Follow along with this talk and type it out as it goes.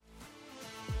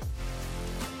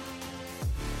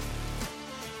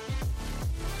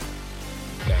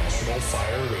National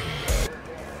Fire Radio.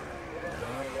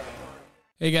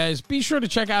 Hey guys, be sure to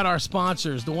check out our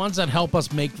sponsors, the ones that help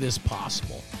us make this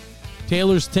possible.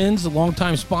 Taylor's Tins, the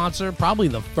longtime sponsor, probably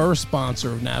the first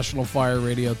sponsor of National Fire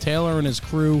Radio. Taylor and his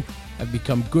crew have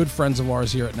become good friends of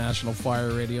ours here at National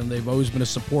Fire Radio, and they've always been a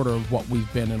supporter of what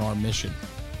we've been in our mission.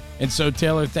 And so,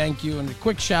 Taylor, thank you. And a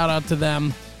quick shout-out to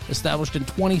them. Established in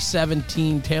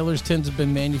 2017, Taylor's Tins have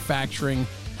been manufacturing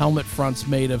helmet fronts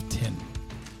made of tin.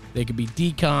 They can be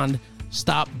deconned,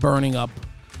 stop burning up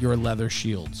your leather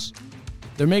shields.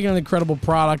 They're making an incredible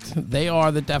product. They are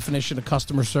the definition of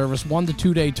customer service. 1 to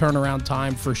 2 day turnaround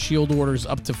time for shield orders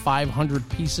up to 500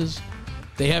 pieces.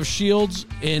 They have shields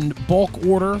in bulk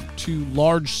order to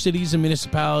large cities and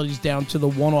municipalities down to the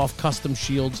one-off custom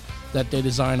shields that they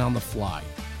design on the fly.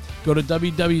 Go to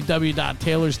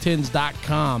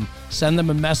www.taylorstins.com. Send them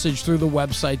a message through the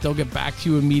website. They'll get back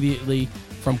to you immediately.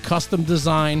 From custom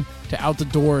design to out the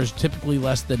door is typically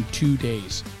less than 2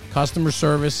 days. Customer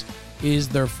service is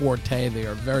their forte. They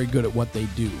are very good at what they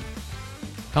do.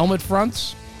 Helmet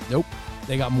fronts? Nope.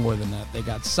 They got more than that. They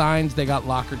got signs, they got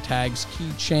locker tags,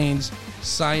 keychains,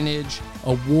 signage,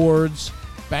 awards,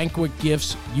 banquet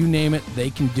gifts, you name it, they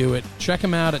can do it. Check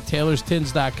them out at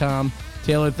taylorstins.com.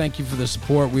 Taylor, thank you for the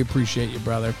support. We appreciate you,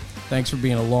 brother. Thanks for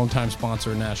being a longtime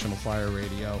sponsor of National Fire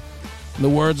Radio. In the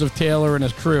words of Taylor and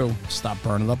his crew, stop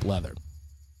burning up leather.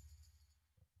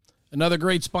 Another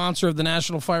great sponsor of the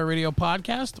National Fire Radio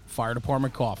podcast, Fire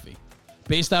Department Coffee.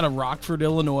 Based out of Rockford,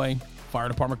 Illinois, Fire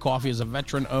Department Coffee is a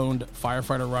veteran-owned,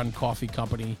 firefighter-run coffee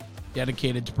company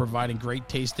dedicated to providing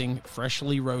great-tasting,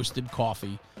 freshly roasted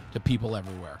coffee to people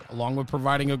everywhere, along with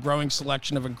providing a growing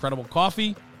selection of incredible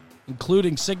coffee,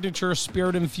 including signature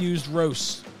spirit-infused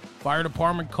roasts. Fire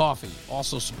Department Coffee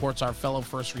also supports our fellow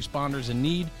first responders in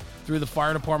need through the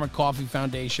Fire Department Coffee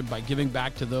Foundation by giving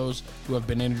back to those who have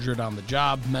been injured on the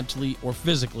job, mentally or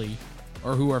physically,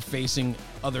 or who are facing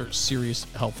other serious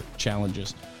health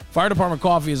challenges. Fire Department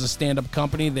Coffee is a stand-up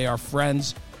company. They are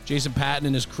friends. Jason Patton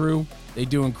and his crew, they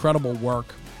do incredible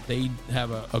work. They have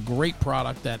a great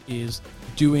product that is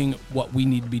doing what we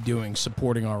need to be doing,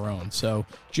 supporting our own. So,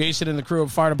 Jason and the crew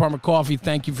of Fire Department Coffee,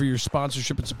 thank you for your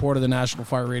sponsorship and support of the National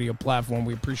Fire Radio platform.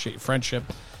 We appreciate your friendship,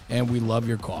 and we love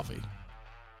your coffee.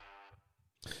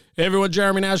 Hey, everyone,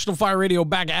 Jeremy, National Fire Radio,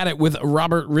 back at it with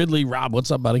Robert Ridley. Rob,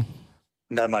 what's up, buddy?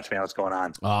 Not much, man. What's going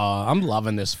on? I'm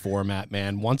loving this format,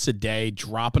 man. Once a day,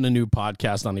 dropping a new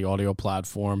podcast on the audio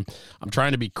platform. I'm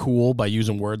trying to be cool by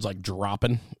using words like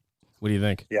dropping. What do you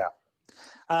think? Yeah.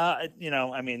 I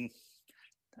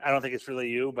don't think it's really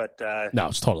you, but... No,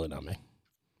 it's totally not me.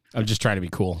 I'm just trying to be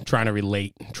cool, trying to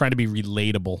relate, trying to be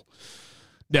relatable.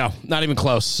 No, not even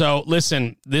close. So,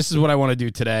 listen, this is what I want to do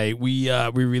today. We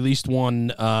released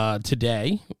one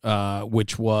today,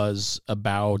 which was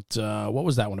about, what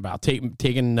was that one about?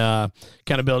 Taking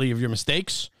accountability of your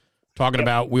mistakes, talking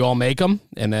about we all make them,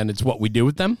 and then it's what we do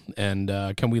with them, and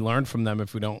can we learn from them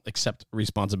if we don't accept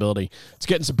responsibility. It's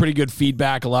getting some pretty good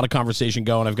feedback, a lot of conversation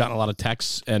going. I've gotten a lot of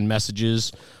texts and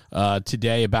messages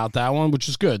today about that one, which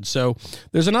is good. So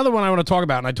there's another one I want to talk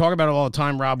about, and I talk about it all the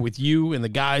time, Rob, with you and the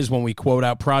guys when we quote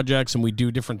out projects and we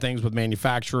do different things with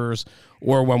manufacturers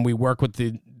or when we work with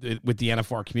the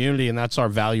NFR community, and that's our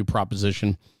value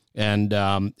proposition and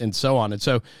so on. And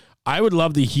so I would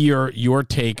love to hear your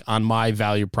take on my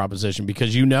value proposition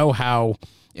because you know how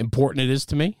important it is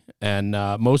to me, and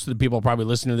most of the people probably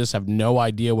listening to this have no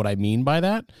idea what I mean by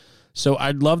that. So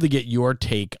I'd love to get your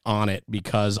take on it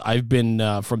because I've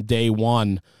been, from day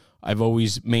one, I've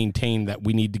always maintained that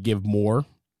we need to give more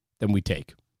than we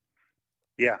take.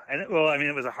 Yeah. And it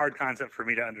was a hard concept for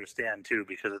me to understand too,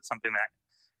 because it's something that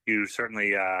you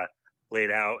certainly laid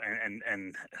out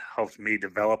and helped me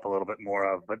develop a little bit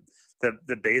more of. But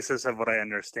the basis of what I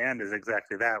understand is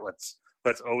exactly that. Let's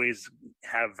always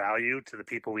have value to the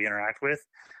people we interact with.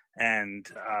 And,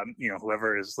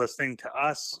 whoever is listening to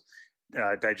us,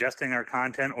 digesting our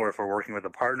content, or if we're working with a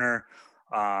partner,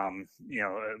 a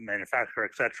manufacturer,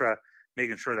 etc.,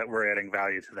 making sure that we're adding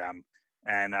value to them,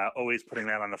 and always putting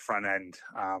that on the front end.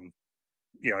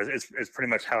 It's pretty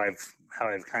much how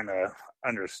I've kind of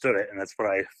understood it, and that's what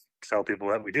I tell people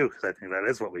that we do, because I think that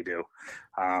is what we do.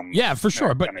 Yeah, for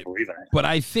sure. But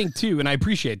I think too, and I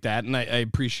appreciate that, and I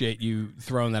appreciate you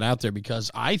throwing that out there, because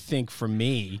I think for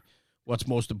me, what's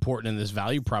most important in this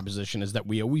value proposition is that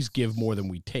we always give more than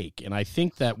we take. And I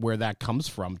think that where that comes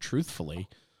from, truthfully,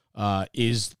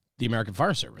 is the American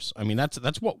Fire Service. I mean,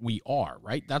 that's what we are,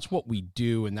 right? That's what we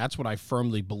do, and that's what I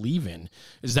firmly believe in,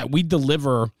 is that we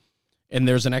deliver and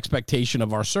there's an expectation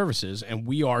of our services, and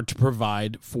we are to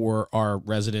provide for our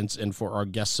residents and for our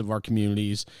guests of our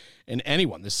communities and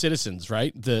anyone, the citizens,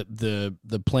 right? The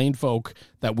plain folk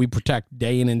that we protect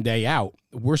day in and day out.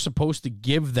 We're supposed to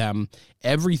give them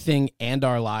everything and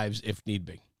our lives if need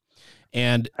be.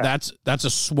 And that's a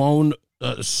sworn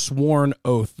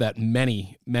oath that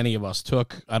many of us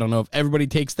took. I don't know if everybody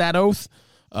takes that oath,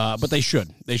 but they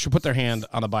should. They should put their hand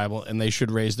on the Bible, and they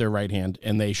should raise their right hand,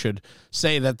 and they should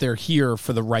say that they're here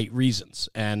for the right reasons.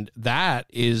 And that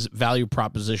is value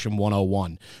proposition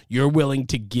 101. You're willing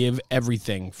to give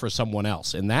everything for someone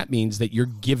else, and that means that you're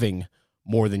giving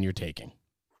more than you're taking.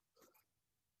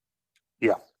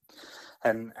 Yeah.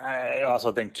 And I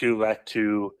also think, too, back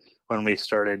to when we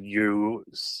started,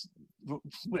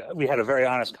 we had a very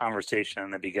honest conversation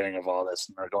in the beginning of all this,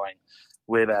 and we're going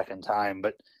way back in time,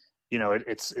 but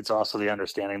it's also the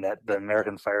understanding that the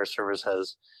American Fire Service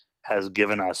has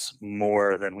given us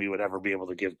more than we would ever be able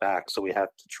to give back. So we have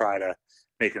to try to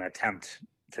make an attempt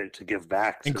to give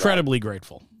back. Incredibly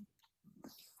grateful.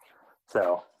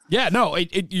 So yeah, no,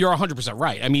 you're 100%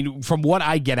 right. I mean, from what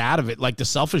I get out of it, like the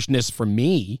selfishness for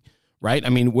me, right? I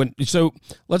mean,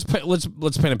 let's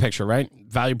paint a picture, right?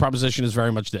 Value proposition is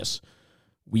very much this.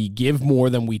 We give more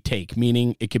than we take,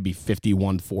 meaning it could be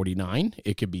 51-49,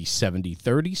 it could be 70-30,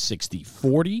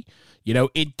 60-40.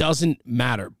 It doesn't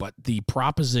matter, but the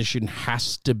proposition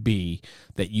has to be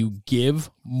that you give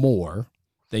more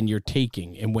than you're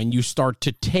taking. And when you start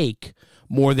to take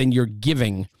more than you're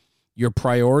giving, your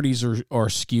priorities are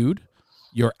skewed,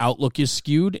 your outlook is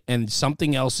skewed, and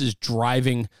something else is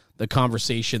driving the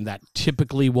conversation that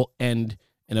typically will end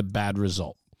in a bad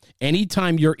result.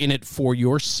 Anytime you're in it for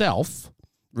yourself,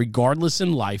 regardless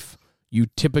in life, you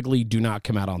typically do not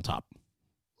come out on top.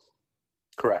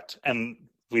 Correct. And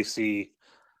we see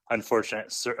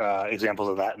unfortunate examples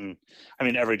of that in,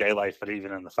 everyday life, but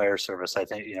even in the fire service, I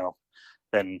think,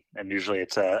 and usually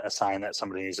it's a sign that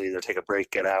somebody needs to either take a break,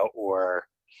 get out, or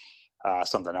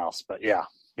something else. But yeah.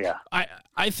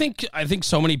 I think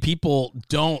so many people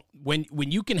don't, when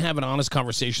you can have an honest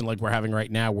conversation like we're having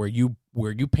right now, where you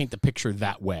paint the picture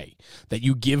that way, that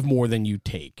you give more than you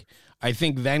take. I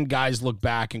think then guys look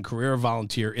back and career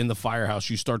volunteer in the firehouse,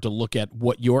 you start to look at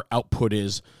what your output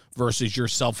is versus your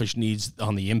selfish needs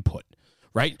on the input,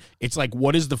 right? It's like,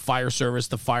 what is the fire service,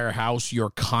 the firehouse, your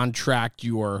contract,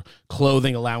 your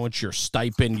clothing allowance, your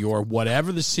stipend, your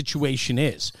whatever the situation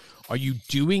is? Are you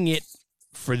doing it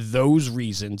for those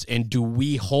reasons? And do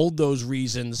we hold those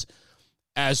reasons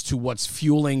as to what's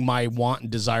fueling my want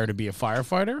and desire to be a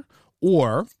firefighter?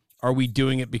 Or are we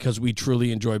doing it because we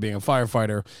truly enjoy being a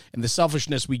firefighter? And the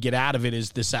selfishness we get out of it is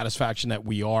the satisfaction that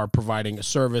we are providing a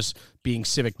service, being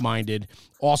civic-minded,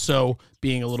 also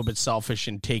being a little bit selfish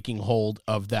and taking hold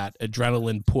of that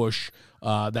adrenaline push,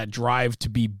 that drive to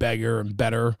be bigger and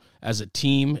better as a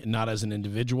team and not as an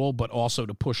individual, but also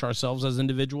to push ourselves as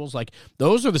individuals. Like,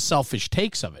 those are the selfish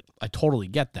takes of it. I totally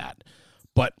get that.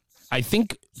 But I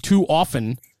think too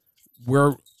often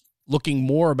we're looking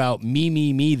more about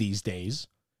me these days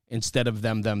instead of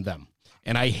them.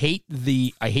 And I hate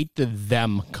the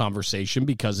them conversation,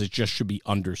 because it just should be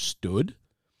understood.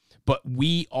 But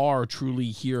we are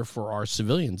truly here for our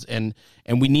civilians, and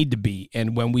we need to be.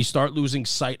 And when we start losing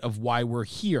sight of why we're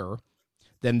here,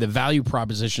 then the value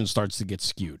proposition starts to get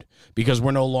skewed, because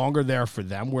we're no longer there for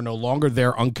them. We're no longer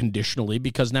there unconditionally,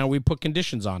 because now we put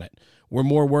conditions on it. We're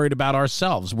more worried about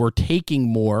ourselves. We're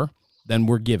taking more than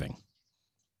we're giving.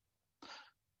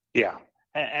 Yeah.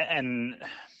 And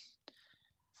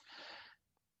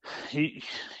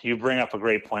you bring up a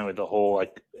great point with the whole,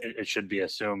 like, it should be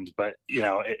assumed, but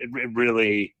it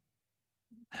really,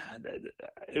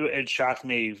 it shocked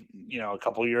me, a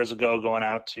couple of years ago, going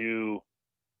out to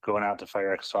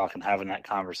Fire X Talk and having that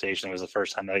conversation. It was the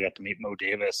first time that I got to meet Mo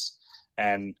Davis,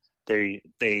 and they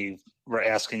were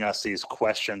asking us these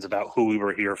questions about who we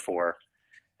were here for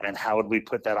and how would we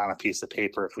put that on a piece of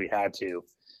paper if we had to,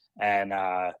 and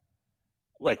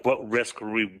like, what risk were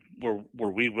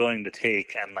we willing to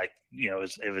take? And, like,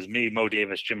 it was me, Mo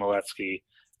Davis, Jim Maletsky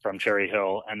from Cherry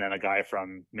Hill, and then a guy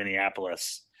from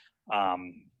Minneapolis.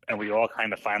 And we all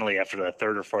kind of finally, after the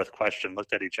third or fourth question,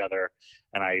 looked at each other,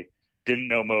 and I didn't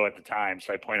know Mo at the time,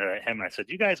 so I pointed at him and I said,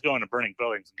 "You guys go into burning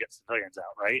buildings and get civilians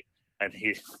out, right?" And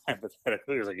he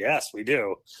empathetically was like, "Yes, we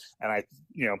do." And I,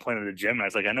 pointed to Jim and I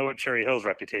was like, "I know what Cherry Hill's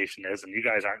reputation is, and you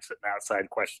guys aren't sitting outside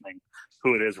questioning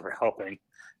who it is we're helping."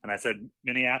 And I said,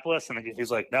 "Minneapolis?" And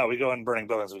he's like, "No, we go in burning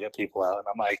buildings, we get people out." And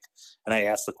I'm like, and I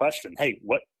asked the question, "Hey,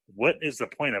 what is the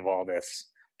point of all this?"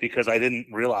 Because I didn't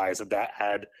realize that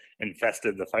had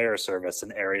infested the fire service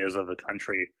in areas of the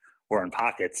country or in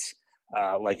pockets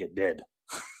like it did.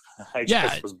 I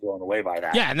just was blown away by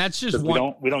that. Yeah, and that's just we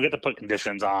don't get to put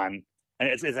conditions on, and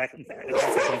it's that's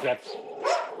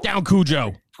down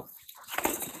Cujo.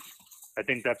 I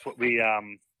think that's what we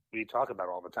talk about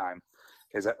all the time.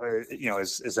 Is that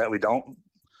is that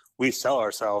we sell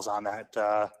ourselves on that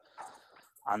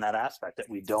aspect, that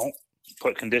we don't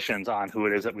put conditions on who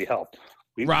it is that we help.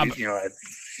 Rob, go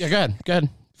ahead.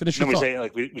 Finish your thought. We say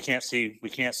like we can't see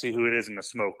who it is in the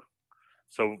smoke,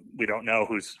 so we don't know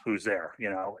who's there.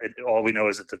 All we know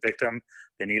is it's a victim.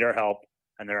 They need our help,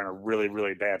 and they're in a really,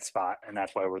 really bad spot, and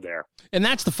that's why we're there. And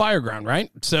that's the fire ground, right?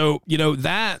 So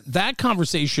that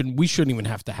conversation we shouldn't even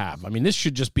have to have. I mean, this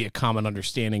should just be a common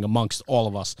understanding amongst all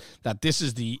of us that this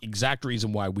is the exact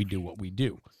reason why we do what we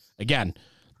do. Again,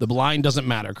 the blind doesn't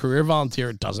matter. Career volunteer,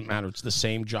 it doesn't matter. It's the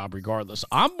same job regardless.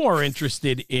 I'm more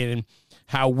interested in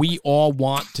how we all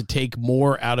want to take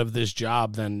more out of this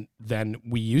job than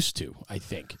we used to, I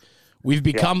think. We've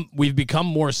become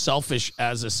more selfish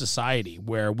as a society,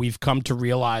 where we've come to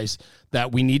realize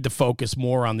that we need to focus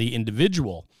more on the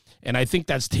individual. And I think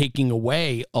that's taking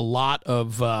away a lot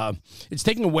of it's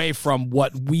taking away from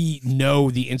what we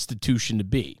know the institution to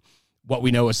be, what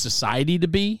we know a society to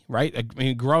be, right? I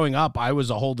mean, growing up, I was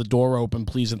a hold the door open,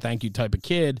 please and thank you type of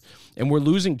kid. And we're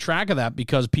losing track of that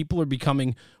because people are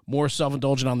becoming more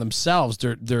self-indulgent on themselves.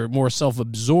 They're more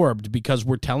self-absorbed because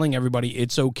we're telling everybody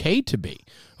it's okay to be.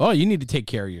 Oh, you need to take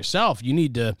care of yourself. You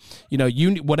need to,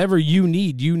 whatever you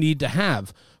need to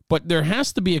have. But there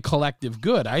has to be a collective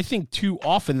good. I think too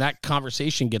often that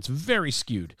conversation gets very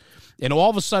skewed. And all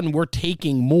of a sudden we're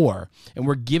taking more and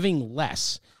we're giving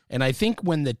less. And I think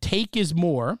when the take is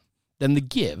more than the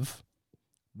give,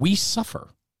 we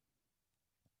suffer.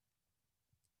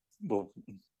 Well,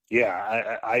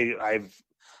 yeah, I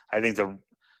think the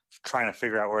trying to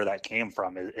figure out where that came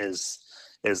from is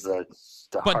the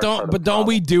but don't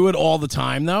we do it all the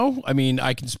time though? I mean,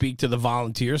 I can speak to the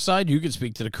volunteer side, you can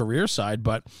speak to the career side,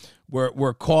 but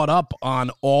we're caught up on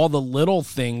all the little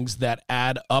things that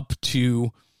add up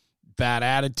to bad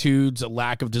attitudes, a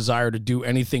lack of desire to do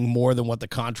anything more than what the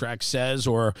contract says,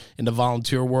 or in the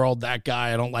volunteer world, that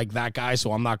guy, I don't like that guy,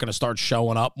 so I'm not going to start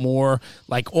showing up more.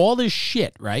 Like all this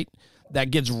shit, right? That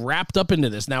gets wrapped up into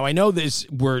this. Now, I know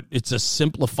it's a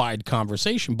simplified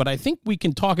conversation, but I think we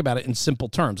can talk about it in simple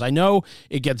terms. I know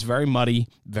it gets very muddy,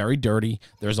 very dirty.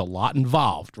 There's a lot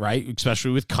involved, right?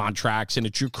 Especially with contracts, and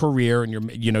it's your career,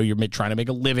 and you're trying to make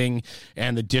a living,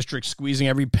 and the district squeezing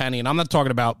every penny. And I'm not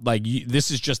talking about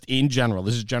this is just in general.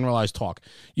 This is generalized talk.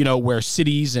 Where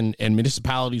cities and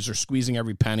municipalities are squeezing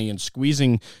every penny and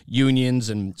squeezing unions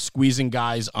and squeezing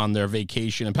guys on their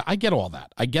vacation. And I get all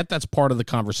that. I get that's part of the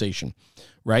conversation.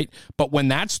 Right. But when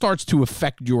that starts to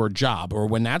affect your job, or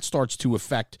when that starts to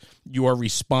affect your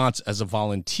response as a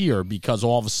volunteer, because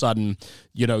all of a sudden,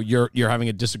 you're having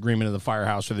a disagreement in the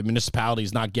firehouse, or the municipality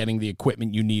is not getting the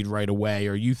equipment you need right away,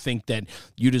 or you think that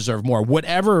you deserve more,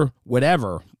 whatever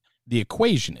the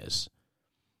equation is,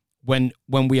 when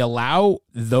we allow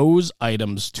those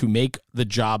items to make the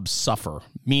job suffer,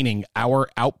 meaning our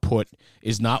output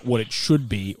is not what it should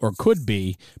be or could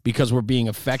be because we're being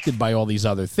affected by all these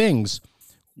other things,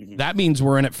 that means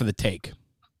we're in it for the take.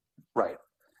 Right.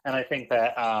 And I think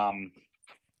that,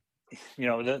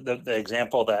 the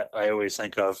example that I always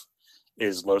think of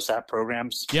is LoSAP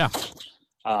programs. Yeah.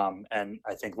 And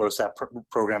I think LoSAP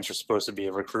programs are supposed to be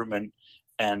a recruitment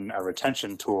and a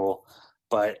retention tool.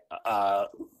 But I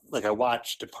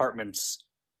watch departments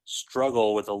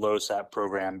struggle with a LoSAP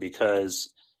program because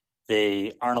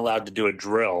they aren't allowed to do a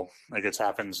drill like it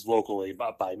happens locally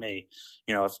by me.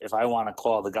 If I want to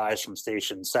call the guys from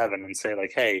Station 7 and say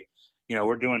like, hey,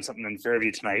 we're doing something in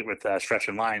Fairview tonight with Stretch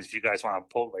and Lines. If you guys want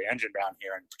to pull the engine down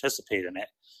here and participate in it,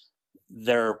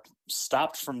 they're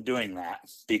stopped from doing that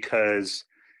because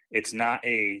it's not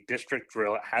a district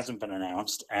drill. It hasn't been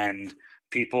announced, and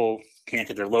people can't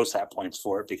get their LoSAP points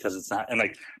for it because it's not. And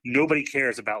nobody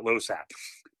cares about LoSAP.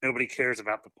 Nobody cares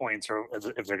about the points or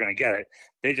if they're going to get it.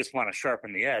 They just want to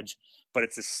sharpen the edge, but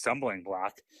it's a stumbling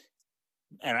block.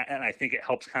 And I think it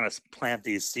helps kind of plant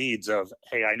these seeds of,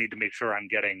 hey, I need to make sure I'm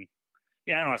getting.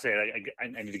 I don't want to say it,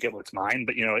 I need to get what's mine,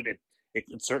 but it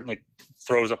certainly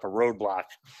throws up a roadblock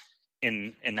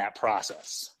in that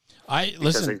process. I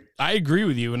agree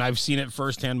with you, and I've seen it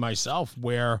firsthand myself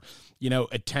where,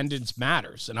 attendance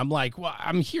matters. And I'm like, well,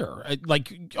 I'm here.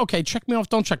 Okay, check me off,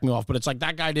 don't check me off. But it's like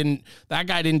that guy didn't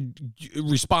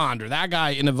respond, or that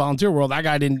guy in the volunteer world,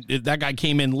 that guy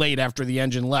came in late after the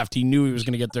engine left. He knew he was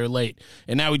going to get there late.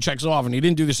 And now he checks off and he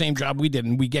didn't do the same job we did.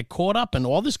 And we get caught up in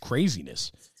all this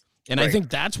craziness. And I think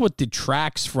that's what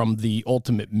detracts from the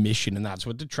ultimate mission, and that's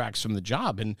what detracts from the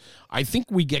job. And I think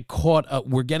we get caught up.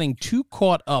 We're getting too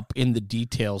caught up in the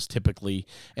details typically.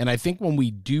 And I think when we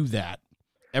do that,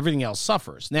 everything else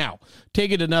suffers. Now,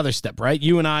 take it another step, right?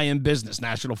 You and I in business.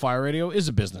 National Fire Radio is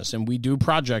a business, and we do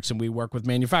projects, and we work with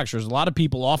manufacturers. A lot of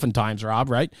people oftentimes, Rob,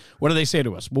 right? What do they say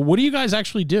to us? Well, what do you guys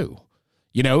actually do?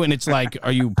 You know, and it's like,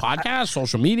 are you podcast,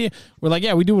 social media? We're like,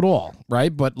 yeah, we do it all,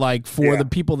 right? But like for the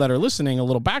people that are listening, a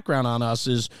little background on us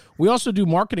is we also do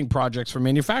marketing projects for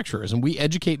manufacturers, and we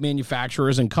educate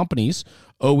manufacturers and companies,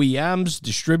 OEMs,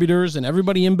 distributors, and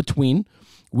everybody in between.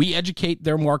 We educate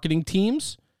their marketing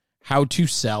teams how to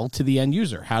sell to the end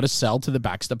user, how to sell to the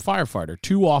backstep firefighter.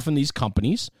 Too often these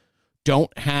companies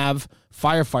don't have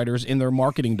firefighters in their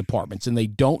marketing departments, and they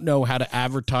don't know how to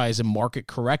advertise and market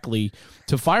correctly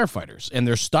to firefighters. And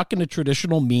they're stuck in the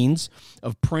traditional means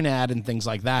of print ad and things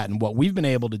like that. And what we've been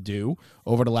able to do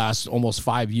over the last almost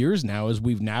 5 years now is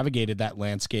we've navigated that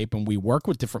landscape, and we work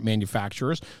with different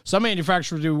manufacturers. Some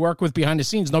manufacturers we work with behind the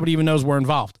scenes, nobody even knows we're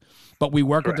involved. But we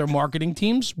work with their marketing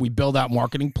teams. We build out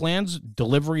marketing plans,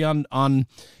 delivery on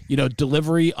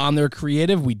delivery on their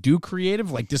creative. We do creative.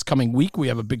 Like this coming week, we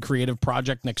have a big creative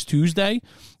project next Tuesday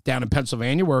down in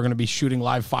Pennsylvania. We're going to be shooting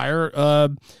live fire,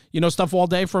 stuff all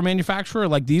day for a manufacturer.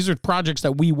 Like these are projects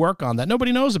that we work on that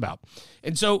nobody knows about.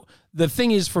 And so the thing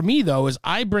is for me though, is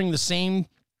I bring the same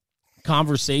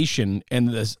conversation and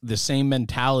the same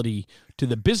mentality to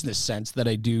the business sense that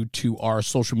I do to our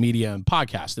social media and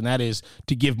podcast, and that is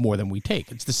to give more than we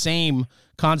take. It's the same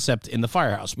concept in the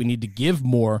firehouse. We need to give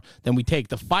more than we take.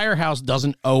 The firehouse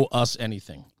doesn't owe us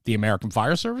anything. The American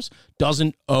Fire Service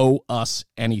doesn't owe us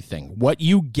anything. What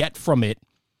you get from it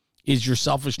is your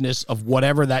selfishness of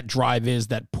whatever that drive is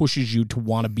that pushes you to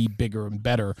want to be bigger and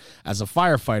better as a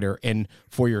firefighter, and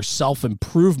for your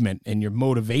self-improvement and your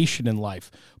motivation in life.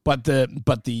 But the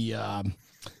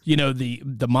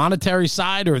monetary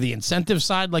side or the incentive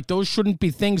side, like those shouldn't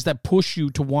be things that push you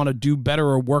to want to do better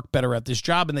or work better at this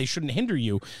job, and they shouldn't hinder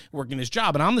you working this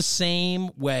job. And I'm the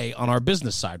same way on our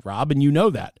business side, Rob, and you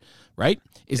know that, right?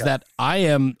 That I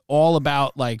am all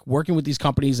about like working with these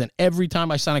companies, and every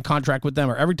time I sign a contract with them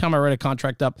or every time I write a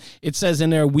contract up, it says in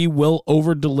there, we will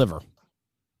over deliver.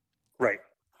 Right.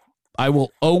 I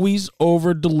will always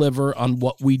over deliver on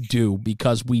what we do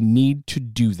because we need to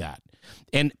do that.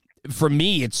 And for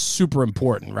me, it's super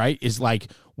important, right? Is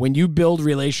like when you build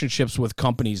relationships with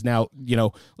companies. Now,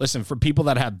 listen, for people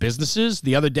that have businesses,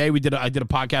 the other day I did a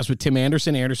podcast with Tim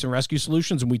Anderson Rescue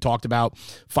Solutions, and we talked about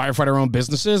firefighter-owned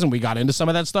businesses, and we got into some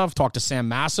of that stuff. Talked to Sam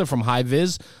Massa from High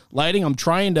Vis Lighting. I'm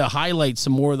trying to highlight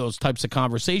some more of those types of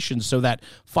conversations so that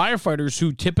firefighters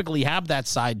who typically have that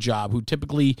side job, who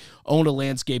typically own a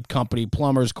landscape company,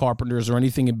 plumbers, carpenters, or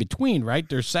anything in between, right?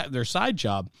 Their side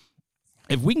job.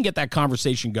 If we can get that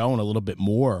conversation going a little bit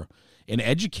more and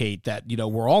educate that,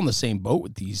 we're all in the same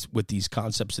boat with these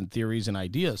concepts and theories and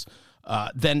ideas,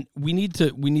 then we need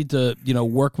to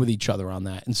work with each other on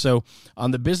that. And so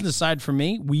on the business side for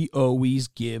me, we always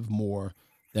give more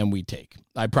than we take.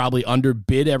 I probably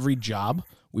underbid every job.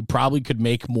 We probably could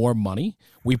make more money.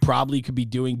 We probably could be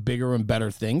doing bigger and better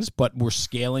things, but we're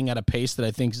scaling at a pace that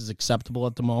I think is acceptable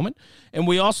at the moment. And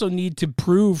we also need to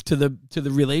prove to the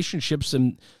relationships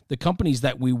and the companies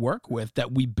that we work with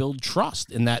that we build trust,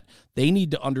 and that they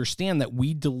need to understand that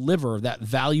we deliver that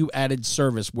value-added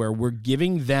service where we're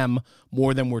giving them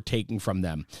more than we're taking from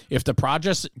them. If the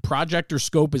project or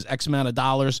scope is X amount of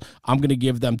dollars, I'm going to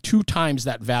give them 2 times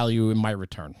that value in my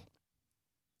return.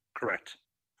 Correct.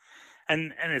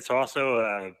 And it's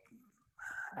also,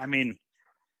 I'd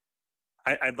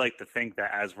like to think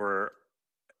that as we're,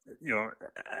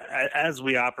 as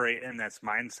we operate in this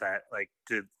mindset,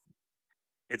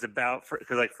 it's about,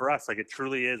 because for us, it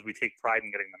truly is, we take pride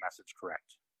in getting the message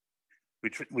correct.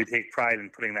 We take pride in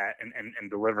putting that and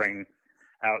delivering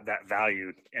out that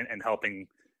value and helping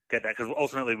get that, because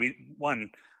ultimately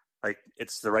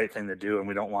it's the right thing to do, and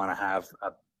we don't want to have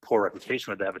a poor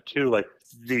reputation with that. But 2,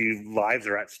 the lives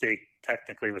are at stake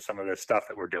technically with some of this stuff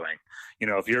that we're doing.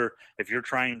 If you're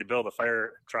trying to build a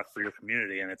fire truck for your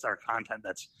community, and it's our content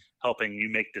that's helping you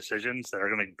make decisions that are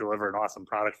going to deliver an awesome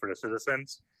product for the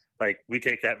citizens, we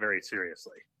take that very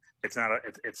seriously. It's not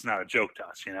a joke to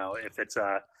us. If it's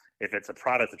a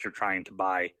product that you're trying to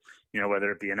buy,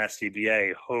 whether it be an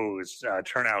SCBA, hose,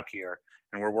 turnout gear,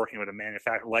 and we're working with a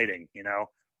manufacturer, lighting,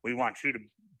 we want you to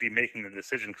be making the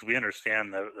decision, because we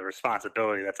understand the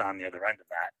responsibility that's on the other end of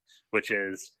that, which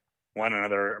is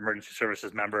another emergency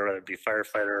services member, whether it be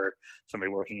firefighter or somebody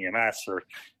working EMS, or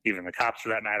even the cops for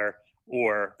that matter,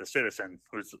 or the citizen,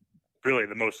 who's really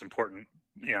the most important,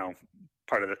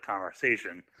 part of the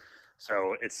conversation.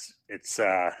 So it's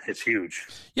huge.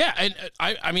 Yeah, and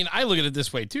I mean, I look at it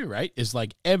this way too, right? Is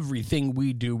like everything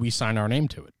we do, we sign our name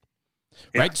to it.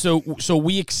 Yeah. Right. So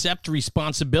we accept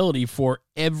responsibility for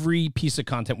every piece of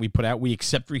content we put out. We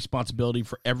accept responsibility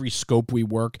for every scope we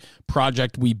work,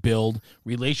 project we build,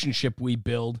 relationship we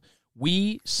build.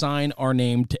 We sign our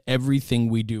name to everything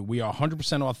we do. We are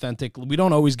 100% authentic. We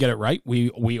don't always get it right.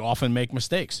 We often make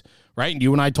mistakes, right? And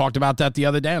you and I talked about that the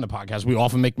other day on the podcast. We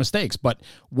often make mistakes, but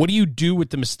what do you do with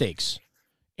the mistakes?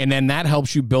 And then that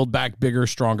helps you build back bigger,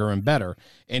 stronger, and better.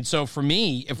 And so for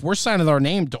me, if we're signing our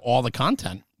name to all the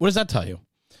content, what does that tell you?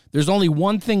 There's only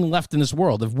one thing left in this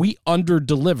world. If we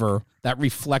under-deliver, that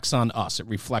reflects on us. It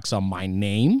reflects on my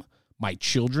name, my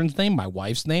children's name, my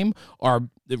wife's name, or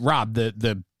Rob,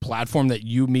 the platform that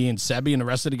you, me, and Sebi and the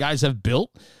rest of the guys have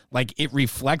built, like it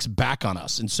reflects back on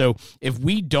us. And so if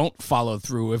we don't follow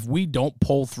through, if we don't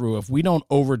pull through, if we don't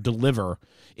over-deliver,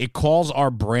 it calls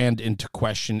our brand into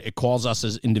question. It calls us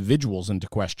as individuals into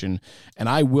question. And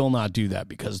I will not do that,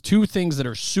 because two things that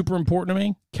are super important to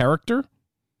me, character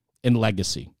and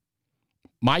legacy.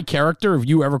 My character, if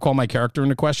you ever call my character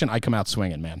into question, I come out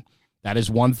swinging, man. That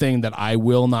is one thing that I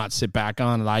will not sit back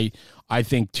on. And I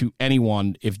think to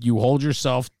anyone, if you hold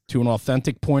yourself to an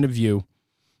authentic point of view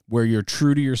where you're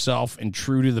true to yourself and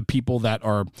true to the people that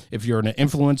are, if you're an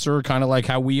influencer, kind of like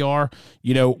how we are,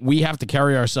 you know, we have to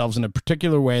carry ourselves in a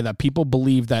particular way that people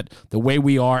believe that the way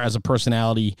we are as a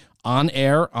personality on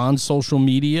air, on social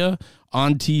media,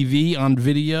 on TV, on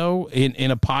video, in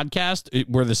a podcast,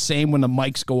 we're the same when the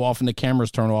mics go off and the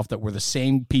cameras turn off, that we're the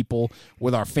same people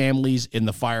with our families in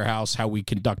the firehouse, how we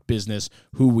conduct business,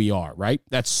 who we are, right?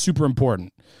 That's super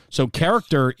important. So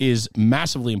character is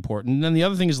massively important. And then the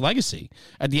other thing is legacy.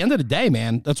 At the end of the day,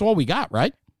 man, that's all we got,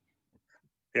 right?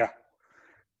 Yeah.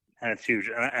 And it's huge.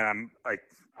 And I'm like,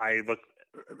 I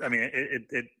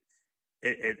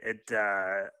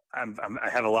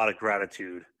have a lot of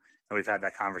gratitude, and we've had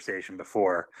that conversation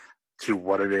before, to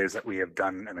what it is that we have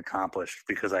done and accomplished,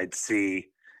 because I'd see,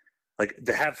 like,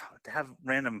 to have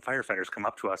random firefighters come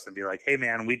up to us and be like, hey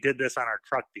man, we did this on our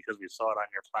truck because we saw it on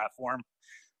your platform,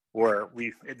 or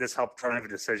this helped drive a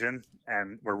decision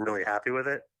and we're really happy with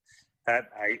it. That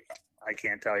I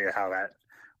can't tell you how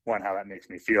that makes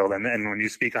me feel. And then when you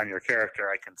speak on your character,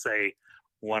 I can say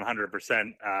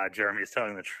 100% Jeremy is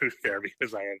telling the truth there,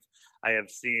 because I have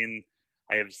seen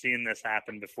this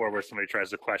happen before, where somebody tries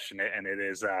to question it, and it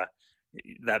is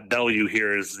that bell you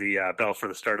hear is the bell for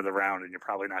the start of the round, and you're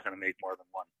probably not going to make more than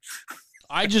one.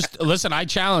 I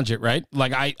challenge it, right?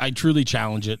 Like I truly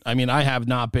challenge it. I mean, I have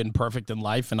not been perfect in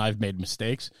life, and I've made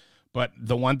mistakes, but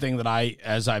the one thing that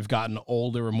as I've gotten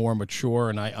older and more mature,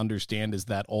 and I understand, is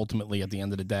that ultimately at the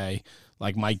end of the day,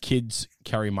 like, my kids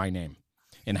carry my name.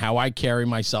 And how I carry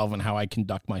myself and how I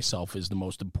conduct myself is the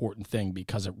most important thing,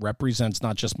 because it represents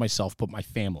not just myself, but my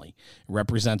family. It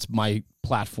represents my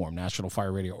platform, National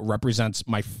Fire Radio. It represents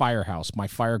my firehouse, my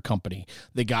fire company,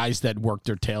 the guys that work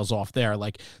their tails off there.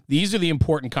 Like, these are the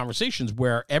important conversations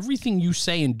where everything you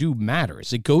say and do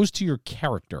matters. It goes to your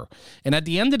character. And at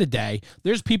the end of the day,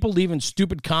 there's people leaving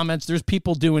stupid comments. There's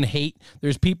people doing hate.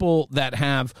 There's people that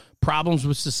have problems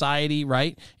with society,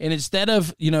 right? And instead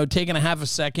of, taking a half a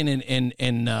second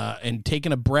and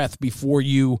taking a breath before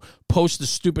you post a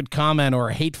stupid comment or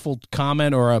a hateful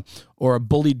comment or a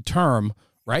bullied term,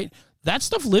 right? That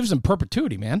stuff lives in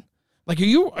perpetuity, man. Like, are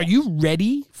you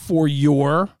ready for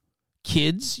your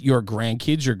kids, your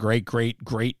grandkids, your great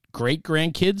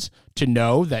grandkids to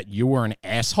know that you were an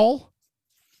asshole?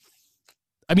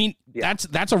 I mean, yeah.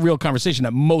 That's a real conversation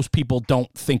that most people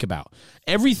don't think about.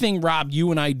 Everything, Rob,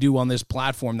 you and I do on this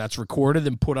platform that's recorded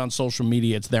and put on social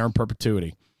media, it's there in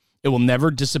perpetuity. It will never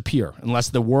disappear unless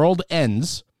the world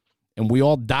ends and we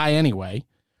all die anyway.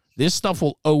 This stuff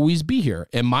will always be here.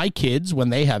 And my kids, when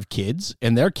they have kids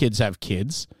and their kids have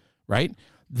kids, right,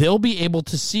 they'll be able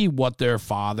to see what their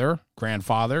father,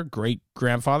 grandfather,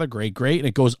 great-grandfather, great-great, and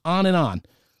it goes on and on.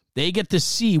 They get to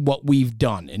see what we've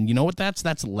done. And you know what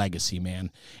that's legacy,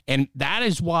 man. And that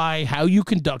is why how you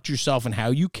conduct yourself and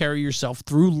how you carry yourself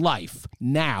through life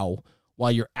now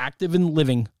while you're active and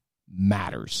living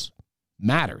matters.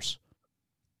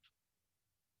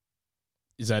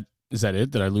 Is that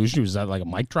it? Did I lose you? Is that like a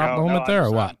mic drop moment there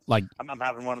or what? Like, I'm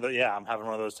having one of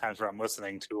those times where I'm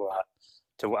listening to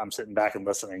I'm sitting back and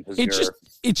listening.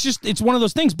 It's one of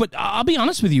those things. But I'll be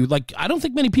honest with you. Like, I don't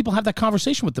think many people have that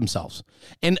conversation with themselves.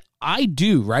 And I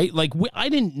do, right? Like, I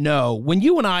didn't know when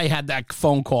you and I had that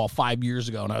phone call 5 years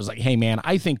ago and I was like, hey man,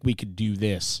 I think we could do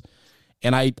this.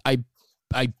 And I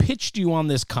I pitched you on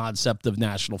this concept of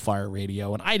National Fire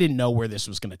Radio, and I didn't know where this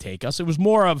was going to take us. It was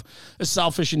more of a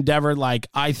selfish endeavor. Like,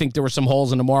 I think there were some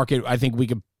holes in the market. I think we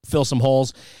could fill some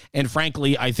holes. And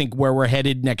frankly, I think where we're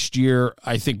headed next year,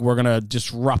 I think we're going to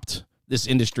disrupt this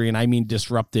industry, and I mean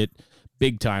disrupt it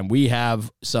big time. We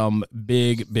have some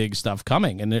big stuff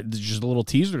coming, and there's just a little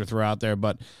teaser to throw out there.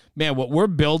 But man, what we're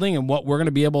building and what we're going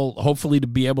to be able, hopefully, to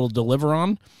be able to deliver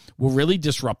on will really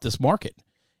disrupt this market.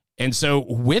 And so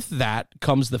with that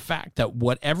comes the fact that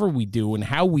whatever we do and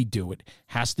how we do it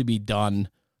has to be done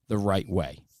the right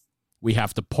way. We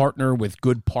have to partner with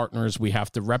good partners. We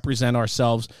have to represent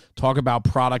ourselves, talk about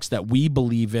products that we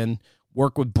believe in,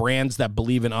 work with brands that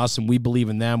believe in us and we believe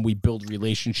in them. We build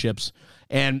relationships.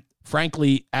 And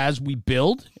frankly, as we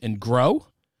build and grow,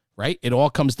 right, it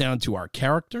all comes down to our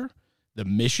character, the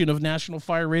mission of National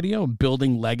Fire Radio, and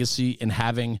building legacy and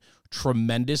having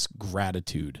tremendous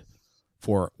gratitude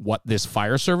for what this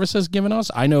fire service has given us.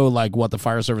 I know like what the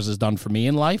fire service has done for me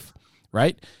in life,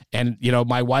 right? And, you know,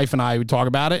 my wife and I would talk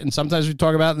about it, and sometimes we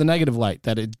talk about it in the negative light,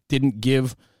 that it didn't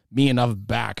give me enough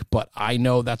back. But I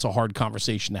know that's a hard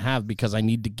conversation to have because I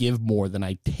need to give more than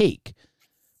I take,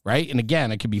 right? And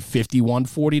again, it could be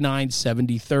 51-49,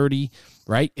 70-30,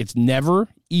 right? It's never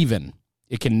even.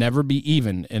 It can never be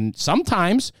even. And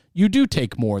sometimes you do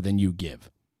take more than you give.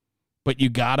 But you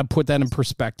got to put that in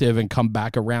perspective and come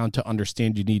back around to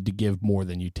understand you need to give more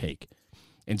than you take.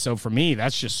 And so for me,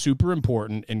 that's just super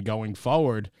important. And going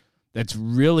forward, that's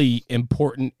really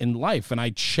important in life. And I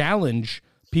challenge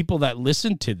people that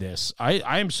listen to this.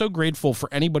 I am so grateful for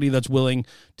anybody that's willing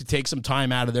to take some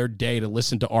time out of their day to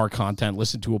listen to our content,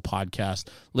 listen to a podcast,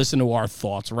 listen to our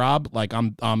thoughts. Rob, like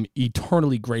I'm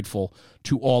eternally grateful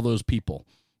to all those people.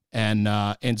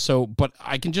 And so, but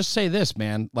I can just say this,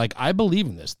 man, like I believe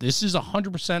in this. This is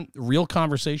 100% real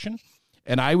conversation.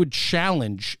 And I would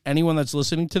challenge anyone that's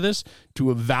listening to this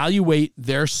to evaluate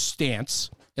their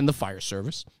stance in the fire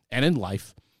service and in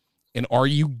life. And are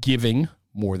you giving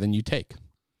more than you take?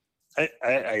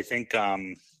 I think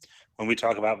when we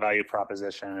talk about value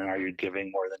proposition and are you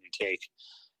giving more than you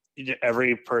take,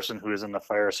 every person who is in the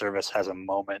fire service has a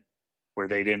moment where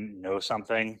they didn't know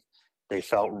something. They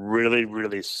felt really,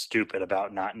 really stupid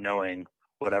about not knowing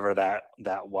whatever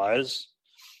that was.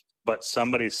 But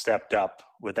somebody stepped up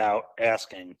without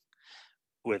asking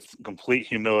with complete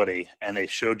humility, and they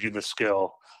showed you the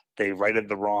skill. They righted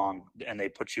the wrong, and they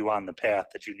put you on the path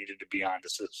that you needed to be on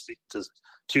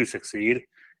to succeed.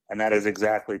 And that is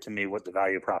exactly, to me, what the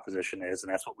value proposition is.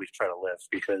 And that's what we try to live,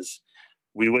 because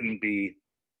we wouldn't be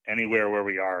anywhere where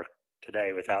we are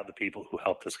today without the people who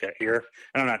helped us get here.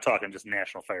 And I'm not talking just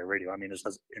National Fire Radio. I mean, as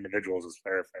individuals, as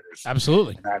firefighters.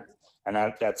 Absolutely. And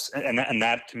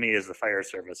that to me is the fire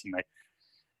service. And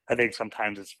I think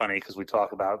sometimes it's funny because we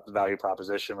talk about the value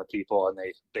proposition with people, and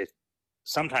they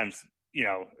sometimes, you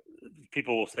know,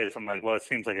 people will say something like, well, it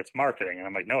seems like it's marketing. And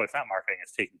I'm like, no, it's not marketing.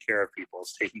 It's taking care of people.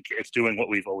 It's doing what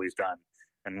we've always done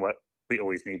and what we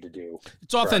always need to do.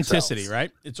 It's authenticity,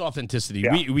 right? It's authenticity.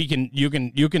 Yeah.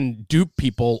 You can dupe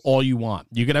people all you want.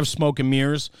 You could have smoke and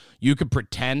mirrors. You could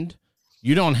pretend.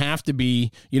 You don't have to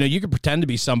be, you know, you could pretend to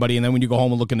be somebody, and then when you go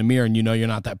home and look in the mirror and you know you're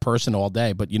not that person all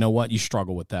day. But you know what? You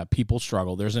struggle with that. People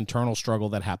struggle. There's internal struggle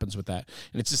that happens with that.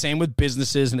 And it's the same with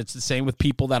businesses, and it's the same with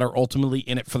people that are ultimately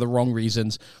in it for the wrong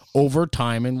reasons. Over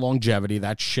time and longevity,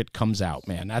 that shit comes out,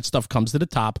 man. That stuff comes to the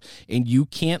top, and you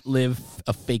can't live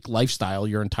a fake lifestyle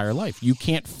your entire life. You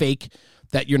can't fake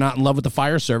that you're not in love with the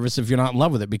fire service if you're not in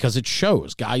love with it, because it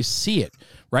shows. Guys see it,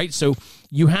 right? So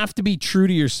you have to be true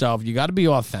to yourself. You got to be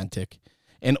authentic.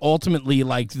 And ultimately,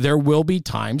 like, there will be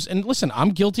times, and listen, I'm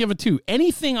guilty of it too.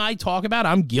 Anything I talk about,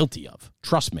 I'm guilty of.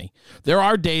 Trust me. There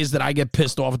are days that I get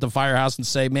pissed off at the firehouse and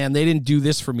say, man, they didn't do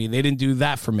this for me. They didn't do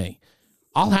that for me.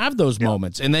 I'll have those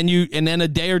moments. And then a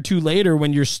day or two later,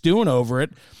 when you're stewing over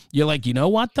it, you're like, you know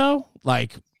what though?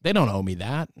 Like, they don't owe me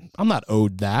that. I'm not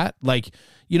owed that. Like,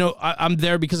 you know, I'm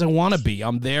there because I want to be.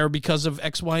 I'm there because of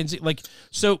X, Y, and Z. Like,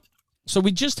 so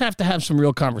we just have to have some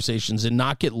real conversations and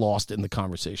not get lost in the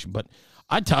conversation. But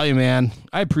I tell you, man,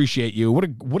 I appreciate you. What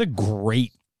a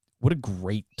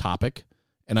great topic.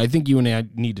 And I think you and I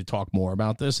need to talk more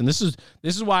about this. And this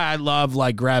is why I love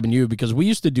like grabbing you, because we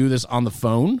used to do this on the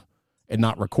phone and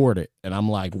not record it. And I'm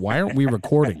like, why aren't we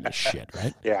recording this shit,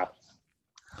 right? Yeah.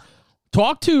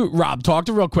 Talk to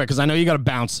real quick, because I know you got to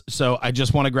bounce. So I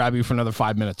just want to grab you for another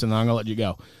 5 minutes, and then I'm going to let you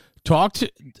go.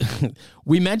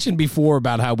 We mentioned before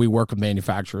about how we work with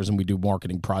manufacturers and we do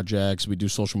marketing projects, we do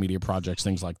social media projects,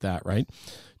 things like that, right?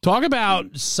 Talk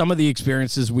about some of the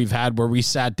experiences we've had where we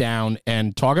sat down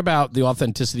and talk about the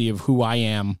authenticity of who I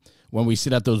am when we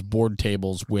sit at those board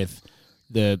tables with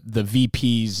the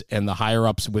VPs and the higher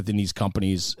ups within these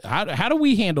companies. How do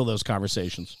we handle those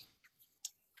conversations?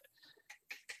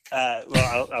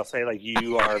 Well, I'll say, like,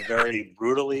 you are very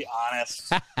brutally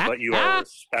honest, but you are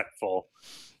respectful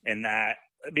in that,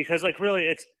 because, like,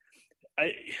 really,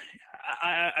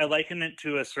 I liken it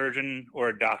to a surgeon or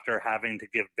a doctor having to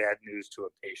give bad news to a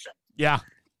patient. Yeah,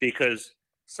 because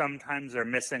sometimes they're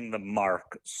missing the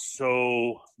mark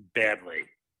so badly,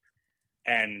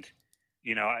 and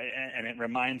and it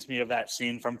reminds me of that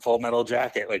scene from Full Metal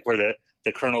Jacket, like where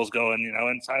the colonel's going,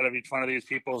 inside of each one of these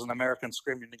people is an American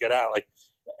screaming to get out, like.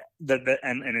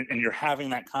 And you're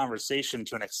having that conversation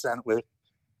to an extent with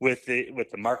the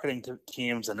marketing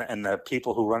teams and the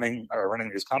people who are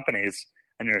running these companies,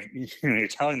 and you're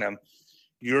telling them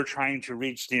you're trying to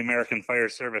reach the American Fire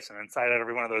Service, and inside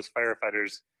every one of those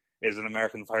firefighters is an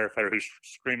American firefighter who's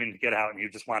screaming to get out, and he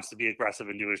just wants to be aggressive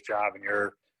and do his job, and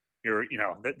you're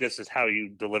this is how you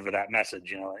deliver that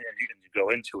message, and you go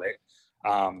into it.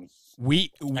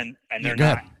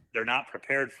 They're not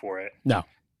prepared for it. No.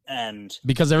 And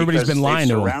because everybody's been lying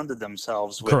to them. Surrounded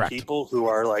themselves with people who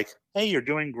are like, hey, you're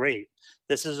doing great.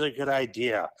 This is a good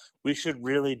idea. We should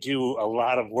really do a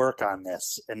lot of work on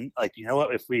this. And, like, you know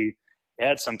what? If we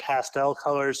add some pastel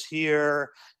colors here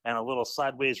and a little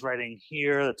sideways writing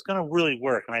here, that's going to really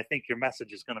work. And I think your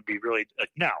message is going to be really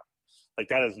like, no, like,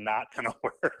 that is not going to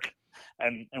work.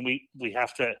 And we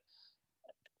have to,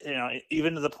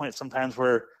 even to the point sometimes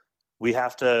where we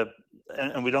have to,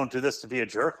 and we don't do this to be a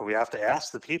jerk, but we have to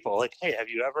ask the people, like, hey, have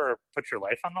you ever put your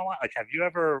life on the line? Like, have you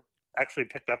ever actually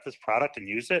picked up this product and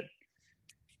used it?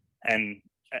 And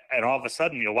all of a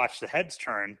sudden you'll watch the heads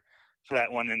turn to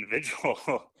that one individual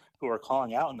who are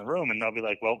calling out in the room, and they'll be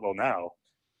like, well, no.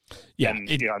 Yeah, and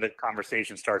the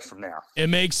conversation starts from there. It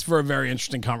makes for a very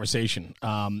interesting conversation,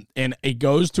 and it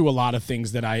goes to a lot of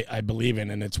things that I believe in.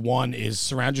 And it's one is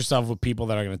surround yourself with people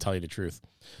that are going to tell you the truth.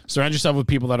 Surround yourself with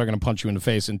people that are going to punch you in the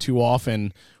face. And too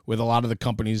often, with a lot of the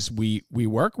companies we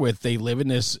work with, they live in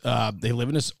this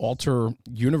alter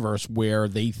universe where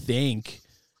they think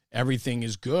everything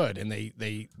is good, and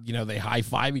they high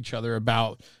five each other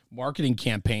about marketing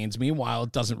campaigns. Meanwhile,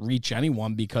 it doesn't reach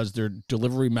anyone because their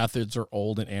delivery methods are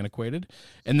old and antiquated,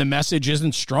 and the message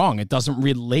isn't strong. It doesn't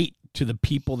relate to the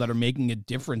people that are making a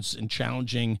difference in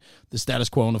challenging the status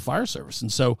quo in the fire service.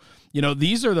 And so,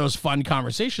 these are those fun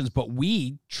conversations, but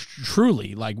we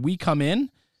truly, like, we come in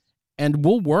and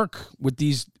we'll work with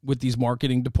these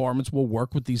marketing departments. We'll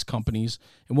work with these companies,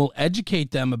 and we'll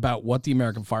educate them about what the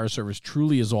American Fire Service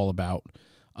truly is all about,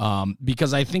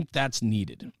 because I think that's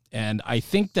needed. And I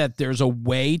think that there's a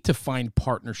way to find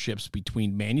partnerships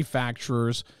between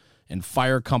manufacturers and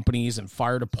fire companies and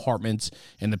fire departments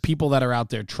and the people that are out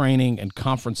there training and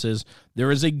conferences. There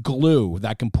is a glue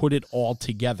that can put it all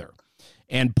together.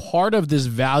 And part of this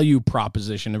value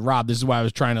proposition, and Rob, this is why I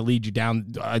was trying to lead you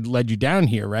down. I led you down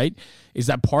here, right? Is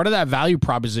that part of that value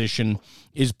proposition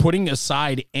is putting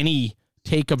aside any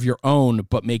take of your own,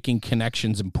 but making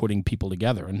connections and putting people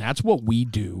together. And that's what we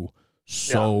do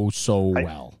so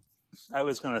well. I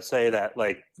was going to say that,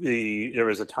 like, there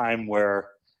was a time where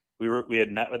we had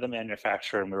met with a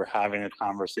manufacturer and we were having a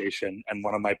conversation, and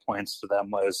one of my points to them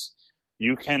was,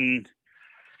 you can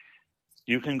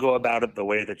go about it the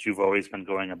way that you've always been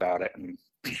going about it. And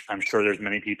I'm sure there's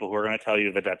many people who are going to tell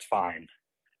you that that's fine.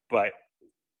 But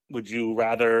would you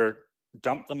rather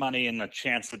dump the money in the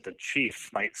chance that the chief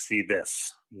might see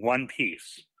this one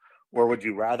piece? Or would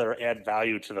you rather add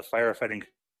value to the firefighting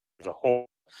as a whole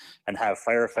and have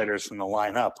firefighters from the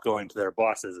line up going to their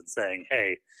bosses and saying,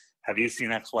 hey, have you seen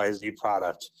XYZ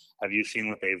product? Have you seen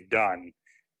what they've done?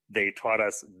 They taught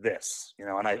us this,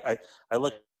 and I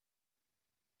look,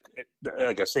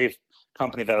 like, a safe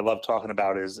company that I love talking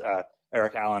about is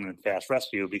Eric Allen and Fast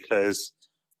Rescue, because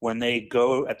when they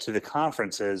go to the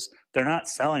conferences, they're not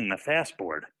selling the fast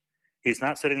board. He's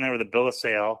not sitting there with a bill of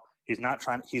sale.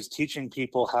 He's teaching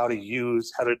people how to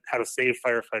save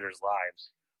firefighters'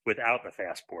 lives without the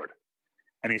fast board.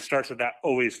 And he starts with that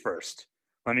always first.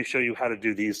 Let me show you how to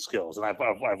do these skills. And I've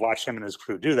watched him and his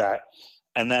crew do that.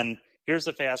 And then here's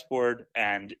the fast board.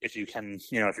 And if you can,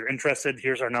 if you're interested,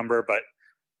 here's our number. But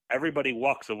everybody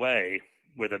walks away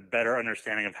with a better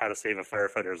understanding of how to save a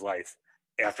firefighter's life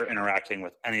after interacting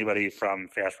with anybody from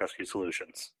Fast Rescue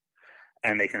Solutions.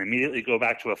 And they can immediately go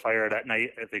back to a fire that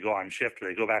night if they go on shift, or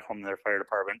they go back home to their fire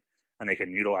department, and they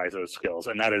can utilize those skills.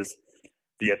 And that is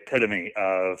the epitome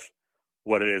of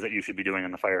what it is that you should be doing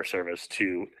in the fire service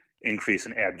to increase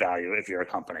and add value if you're a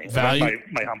company. Value,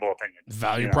 my humble opinion.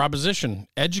 Value proposition,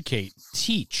 educate,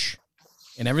 teach,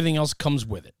 and everything else comes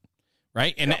with it.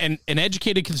 Right? And an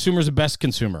educated consumer is the best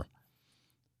consumer.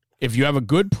 If you have a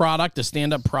good product, a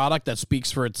stand-up product that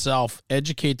speaks for itself,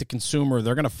 educate the consumer.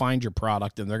 They're going to find your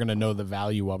product, and they're going to know the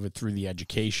value of it through the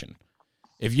education.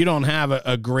 If you don't have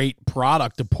a great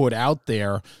product to put out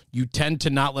there, you tend to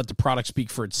not let the product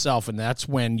speak for itself, and that's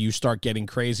when you start getting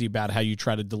crazy about how you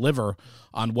try to deliver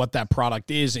on what that product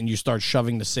is, and you start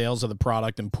shoving the sales of the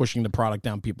product and pushing the product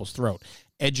down people's throat.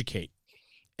 Educate,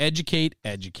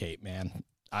 man.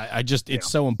 I just,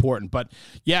 it's so important. But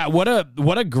yeah, what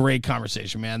a great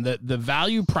conversation, man. The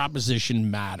value proposition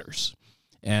matters.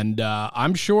 And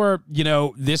I'm sure,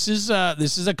 this is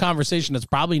a conversation that's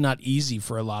probably not easy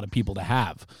for a lot of people to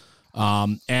have.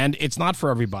 And it's not for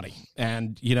everybody.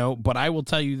 And, but I will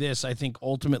tell you this, I think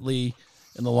ultimately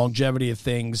in the longevity of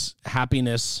things,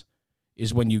 happiness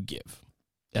is when you give.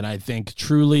 And I think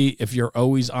truly, if you're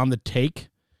always on the take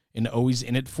and always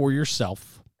in it for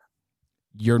yourself,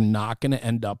 you're not going to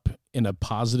end up in a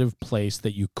positive place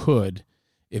that you could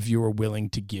if you were willing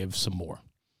to give some more.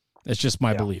 That's just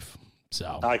my belief.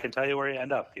 So I can tell you where you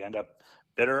end up. You end up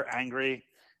bitter, angry,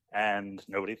 and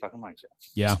nobody fucking likes you.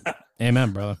 Yeah.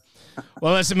 Amen, brother.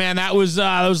 Well, listen, man, that was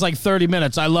like 30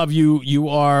 minutes. I love you. You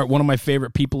are one of my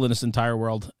favorite people in this entire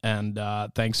world. And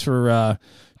thanks for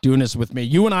doing this with me.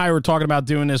 You and I were talking about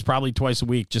doing this probably twice a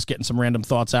week, just getting some random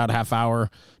thoughts out, half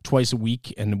hour, twice a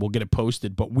week, and we'll get it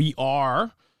posted. But we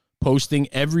are posting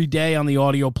every day on the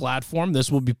audio platform.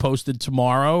 This will be posted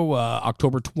tomorrow,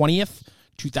 October 20th,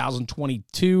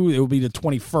 2022. It will be the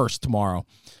 21st tomorrow.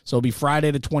 So it'll be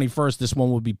Friday the 21st. This one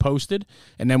will be posted,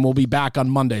 and then we'll be back on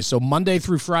Monday. So Monday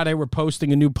through Friday, we're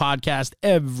posting a new podcast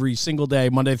every single day,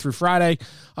 Monday through Friday,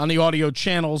 on the audio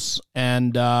channels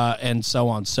and so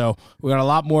on. So we got a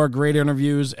lot more great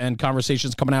interviews and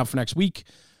conversations coming out for next week.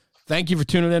 Thank you for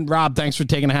tuning in. Rob, thanks for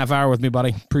taking a half hour with me,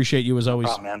 buddy. Appreciate you as always.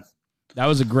 No problem, man. That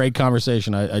was a great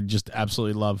conversation. I just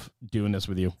absolutely love doing this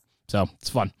with you. So it's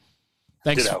fun.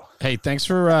 Thanks. Ditto. Hey, thanks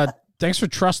for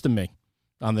trusting me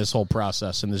on this whole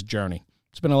process and this journey.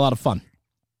 It's been a lot of fun.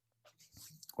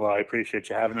 Well, I appreciate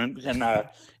you having it. And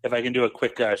if I can do a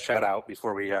quick shout out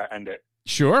before we end it.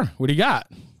 Sure. What do you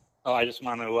got? Oh, I just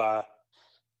want to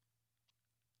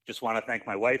thank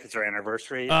my wife. It's our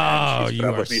anniversary. Oh, and she's you been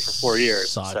up are with me for 4 years.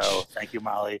 such- So thank you,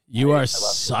 Molly. You I are love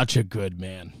such a good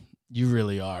man. You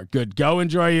really are. Good. Go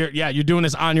enjoy you're doing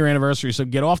this on your anniversary, so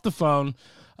get off the phone.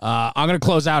 I'm going to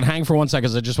close out. Hang for 1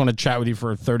 second. I just want to chat with you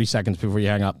for 30 seconds before you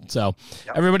hang up. So,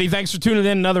 Everybody, thanks for tuning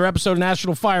in. Another episode of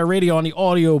National Fire Radio on the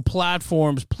audio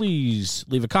platforms. Please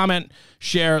leave a comment,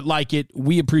 share, like it.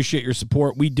 We appreciate your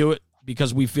support. We do it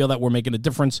because we feel that we're making a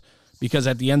difference, because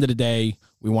at the end of the day,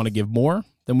 we want to give more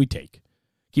than we take.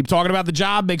 Keep talking about the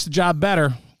job makes the job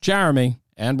better. Jeremy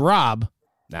and Rob,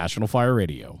 National Fire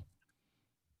Radio.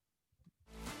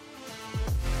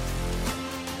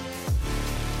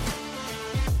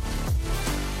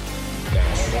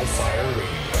 National Fire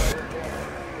Radio.